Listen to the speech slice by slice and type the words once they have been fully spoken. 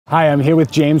Hi, I'm here with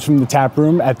James from the Tap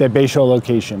Room at their Bayshore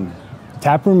location.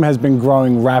 Tap Room has been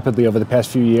growing rapidly over the past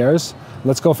few years.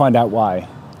 Let's go find out why.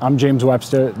 I'm James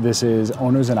Webster. This is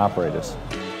Owners and Operators.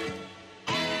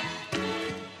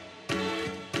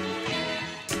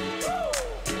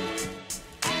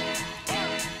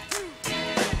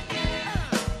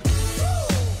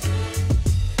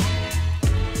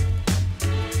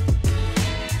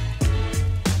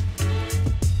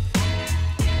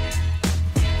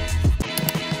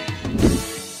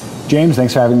 James,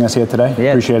 thanks for having us here today.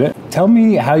 Yeah. Appreciate it. Tell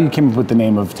me how you came up with the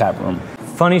name of Tap Room.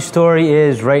 Funny story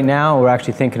is right now we're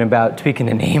actually thinking about tweaking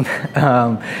the name.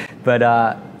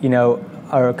 You know,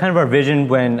 our vision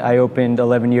when I opened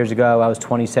 11 years ago, I was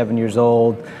 27 years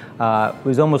old,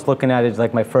 was almost looking at it as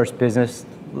like my first business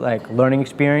learning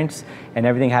experience, and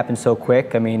everything happened so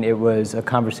quick. I mean, it was a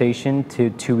conversation to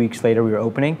 2 weeks later we were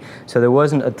opening. So there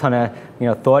wasn't a ton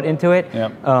of thought into it.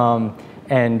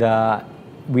 Yep.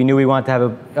 We knew we wanted to have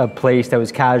a place that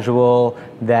was casual,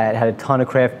 that had a ton of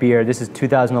craft beer. This is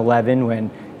 2011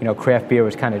 when craft beer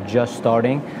was kind of just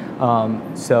starting. It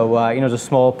was a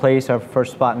small place, our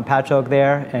first spot in Patchogue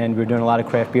there, and we were doing a lot of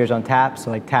craft beers on tap,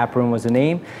 so Tap Room was the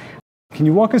name. Can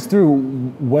you walk us through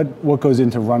what goes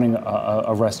into running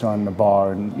a restaurant and a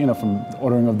bar, and from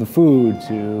ordering of the food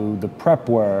to the prep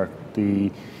work,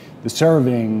 the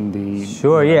serving,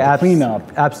 the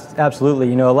cleanup?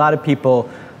 Absolutely. A lot of people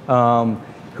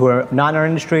who are not in our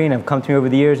industry and have come to me over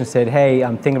the years and said, hey,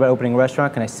 I'm thinking about opening a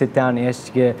restaurant. Can I sit down and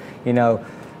ask you,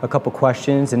 a couple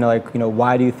questions? And they're like,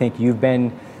 why do you think you've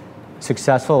been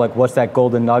successful? Like, what's that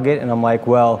golden nugget? And I'm like,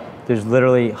 well, there's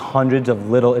literally hundreds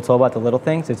of it's all about the little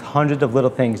things. It's hundreds of little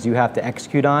things you have to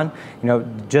execute on.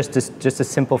 Just a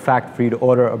simple fact for you to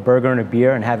order a burger and a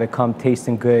beer and have it come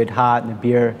tasting good, hot, and the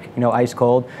beer, ice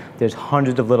cold. There's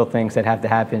hundreds of little things that have to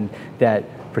happen that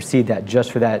precede that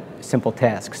just for that simple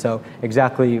task. So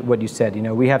exactly what you said,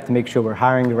 we have to make sure we're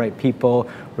hiring the right people,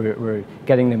 we're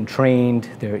getting them trained,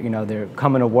 they're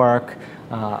coming to work,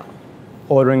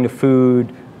 ordering the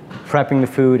food, prepping the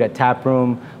food at Tap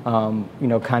Room.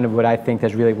 Kind of what I think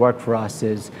has really worked for us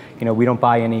is, we don't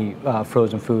buy any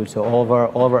frozen food. So all of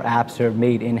our apps are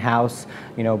made in-house,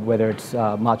 whether it's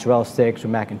mozzarella sticks or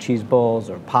mac and cheese bowls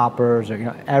or poppers,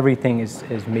 or everything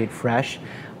is made fresh.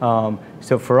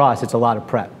 So for us, it's a lot of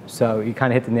prep. So you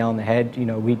kind of hit the nail on the head.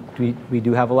 We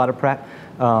do have a lot of prep.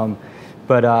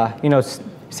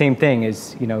 Same thing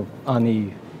is, on the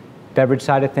beverage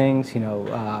side of things,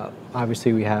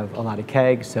 obviously we have a lot of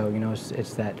kegs. So,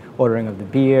 it's that ordering of the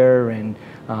beer and,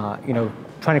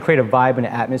 trying to create a vibe and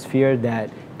an atmosphere that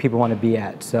people want to be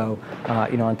at. So,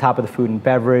 on top of the food and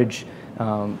beverage,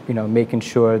 making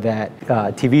sure that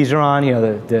TVs are on,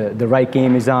 the right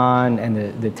game is on,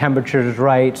 and the temperature is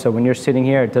right. So when you're sitting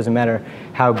here, it doesn't matter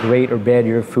how great or bad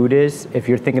your food is. If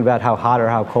you're thinking about how hot or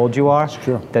how cold you are,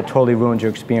 that totally ruins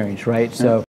your experience, right? Yeah.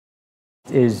 So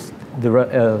is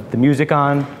the music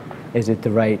on? Is it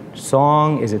the right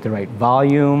song? Is it the right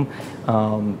volume?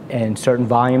 And certain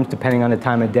volumes, depending on the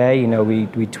time of day,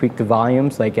 we tweak the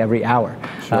volumes like every hour.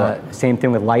 Sure. Same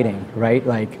thing with lighting, right?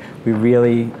 Like we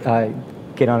really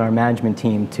get on our management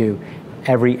team to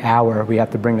every hour we have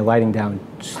to bring the lighting down,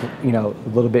 a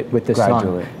little bit with the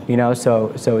gradually.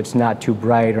 Sun, so it's not too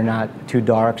bright or not too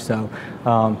dark. So,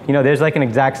 there's like an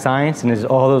exact science, and there's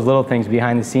all those little things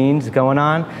behind the scenes going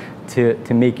on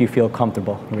to make you feel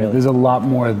comfortable. Really, there's a lot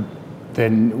more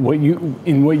than what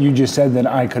you just said than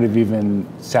I could have even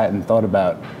sat and thought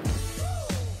about.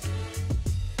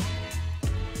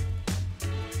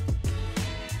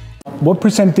 What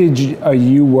percentage are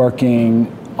you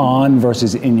working on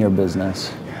versus in your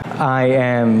business? I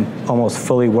am almost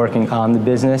fully working on the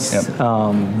business, yep.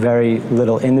 Very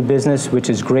little in the business, which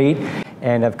is great.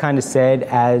 And I've kind of said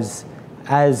as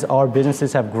our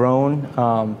businesses have grown,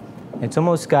 it's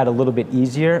almost got a little bit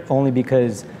easier, only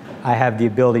because I have the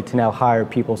ability to now hire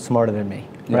people smarter than me,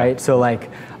 right? So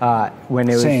when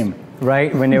it was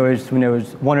when there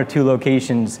was one or two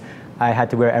locations, I had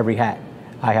to wear every hat.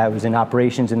 I was in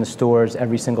operations in the stores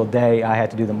every single day. I had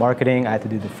to do the marketing, I had to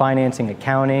do the financing,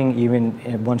 accounting. Even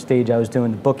at one stage, I was doing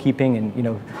the bookkeeping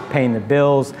and paying the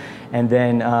bills. And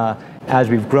then as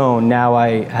we've grown, now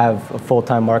I have a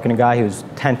full-time marketing guy who's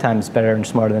 10 times better and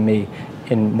smarter than me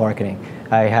in marketing.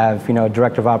 I have a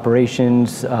director of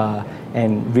operations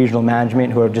and regional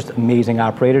management who are just amazing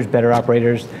operators, better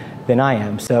operators than I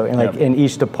am. So in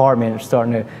each department, I'm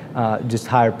starting to just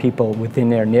hire people within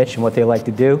their niche and what they like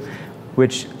to do,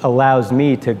 which allows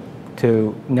me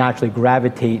to naturally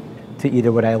gravitate to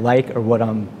either what I like or what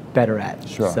I'm better at.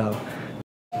 Sure. So,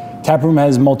 Tap Room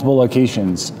has multiple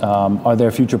locations. Are there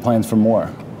future plans for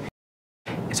more?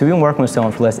 So we've been working with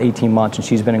someone for the last 18 months, and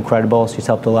she's been incredible. She's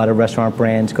helped a lot of restaurant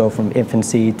brands go from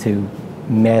infancy to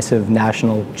massive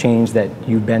national chains that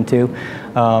you've been to.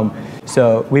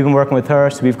 So we've been working with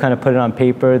her, so we've kind of put it on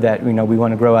paper that we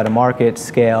want to grow at a market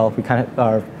scale. We kind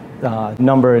of, our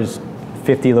number is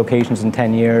 50 locations in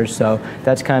 10 years, so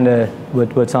that's kind of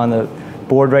what's on the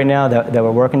board right now that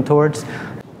we're working towards.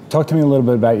 Talk to me a little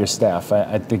bit about your staff.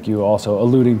 I think you also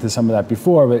alluding to some of that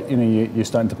before, but you're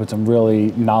starting to put some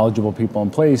really knowledgeable people in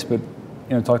place. But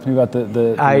talk to me about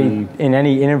in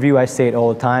any interview I say it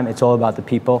all the time. It's all about the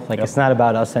people. Like, it's not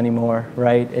about us anymore,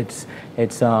 right? It's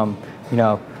one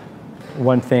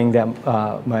thing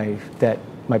that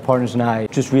my partners and I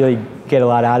just really get a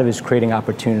lot out of is creating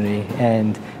opportunity,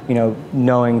 and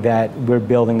knowing that we're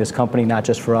building this company not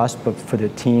just for us but for the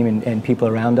team and people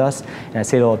around us. And I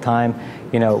say it all the time,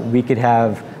 we could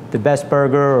have the best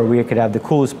burger, or we could have the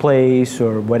coolest place,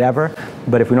 or whatever,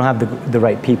 but if we don't have the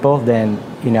right people, then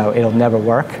it'll never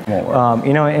work.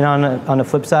 And on the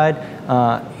flip side,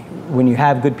 when you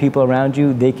have good people around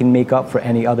you, they can make up for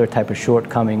any other type of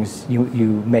shortcomings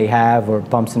you may have, or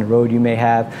bumps in the road you may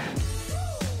have.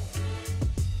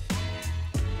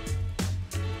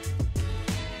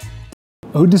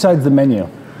 Who decides the menu,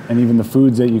 and even the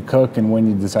foods that you cook, and when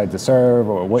you decide to serve,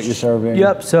 or what you're serving?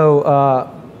 Yep.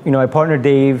 So my partner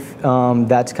Dave,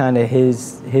 that's kind of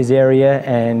his area,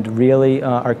 and really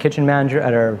our kitchen manager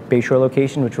at our Bayshore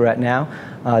location, which we're at now,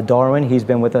 Darwin. He's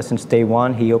been with us since day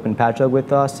one. He opened Patchogue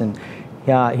with us, and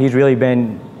he's really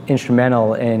been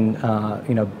instrumental in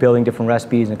building different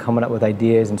recipes and coming up with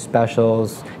ideas and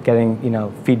specials, getting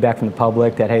feedback from the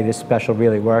public that, hey, this special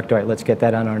really worked. All right, let's get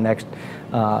that on our next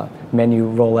menu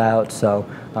rollout. So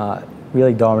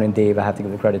really, Darwin and Dave, I have to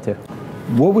give the credit to.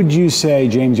 What would you say,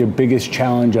 James, your biggest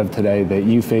challenge of today that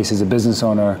you face as a business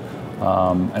owner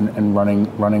and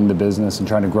running the business and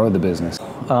trying to grow the business?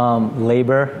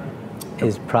 Labor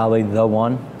is probably the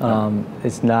one.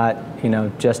 It's not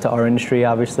just to our industry.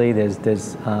 Obviously,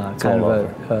 there's kind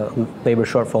of a labor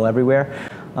shortfall everywhere,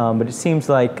 but it seems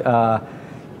like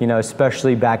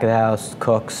especially back of the house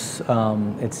cooks,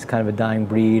 it's kind of a dying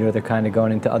breed, or they're kind of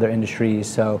going into other industries.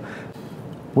 So,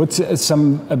 what's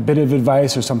a bit of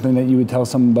advice or something that you would tell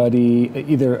somebody,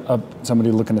 either somebody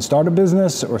looking to start a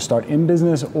business or start in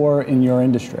business or in your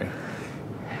industry?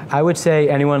 I would say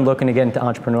anyone looking to get into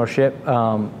entrepreneurship,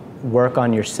 work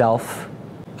on yourself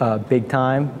big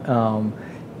time.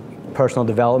 Personal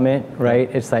development, right?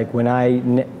 It's like when I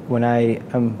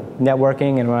am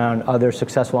networking and around other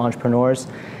successful entrepreneurs,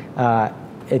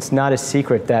 it's not a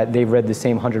secret that they've read the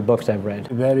same 100 books I've read.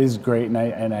 That is great,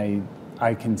 and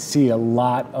I can see a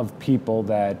lot of people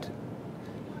that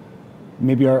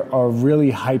maybe are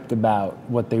really hyped about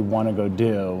what they want to go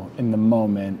do in the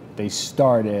moment. They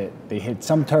start it, they hit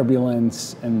some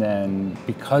turbulence, and then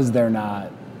because they're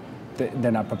not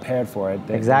prepared for it.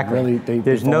 Exactly.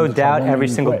 There's no doubt every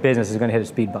single business is going to hit a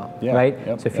speed bump, right?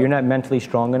 So if you're not mentally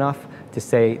strong enough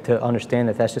to understand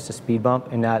that that's just a speed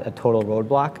bump and not a total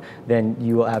roadblock, then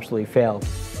you will absolutely fail.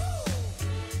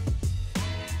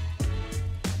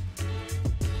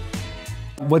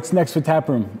 What's next for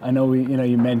Taproom? I know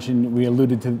you mentioned, we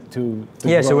alluded to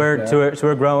yeah. So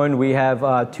we're growing. We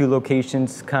have 2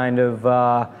 locations kind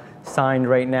of signed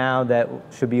right now that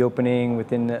should be opening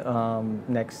within the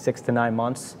next 6 to 9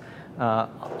 months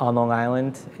on Long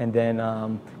Island, and then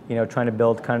trying to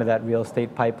build kind of that real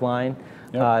estate pipeline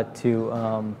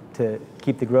to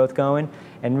keep the growth going.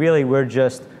 And really, we're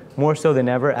just more so than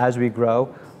ever as we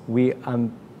grow.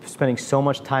 I'm spending so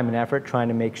much time and effort trying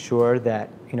to make sure that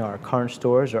our current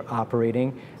stores are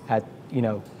operating at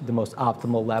the most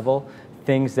optimal level.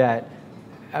 Things that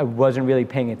I wasn't really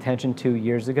paying attention to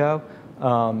years ago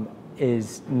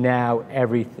is now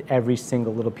every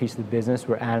single little piece of the business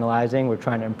we're analyzing. We're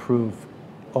trying to improve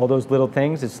all those little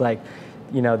things. It's like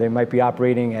they might be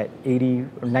operating at 80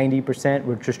 or 90%.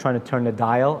 We're just trying to turn the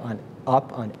dial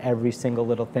up on every single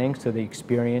little thing, so the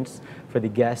experience for the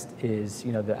guest is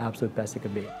the absolute best it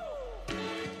could be.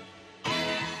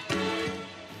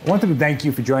 I wanted to thank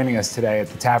you for joining us today at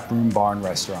the Taproom Bar and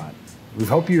Restaurant. We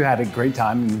hope you had a great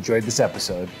time and enjoyed this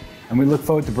episode, and we look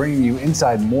forward to bringing you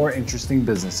inside more interesting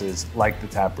businesses like the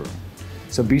Taproom.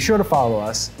 So be sure to follow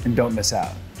us and don't miss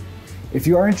out. If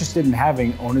you are interested in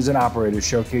having owners and operators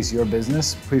showcase your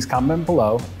business, please comment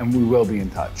below and we will be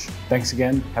in touch. Thanks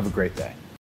again. Have a great day.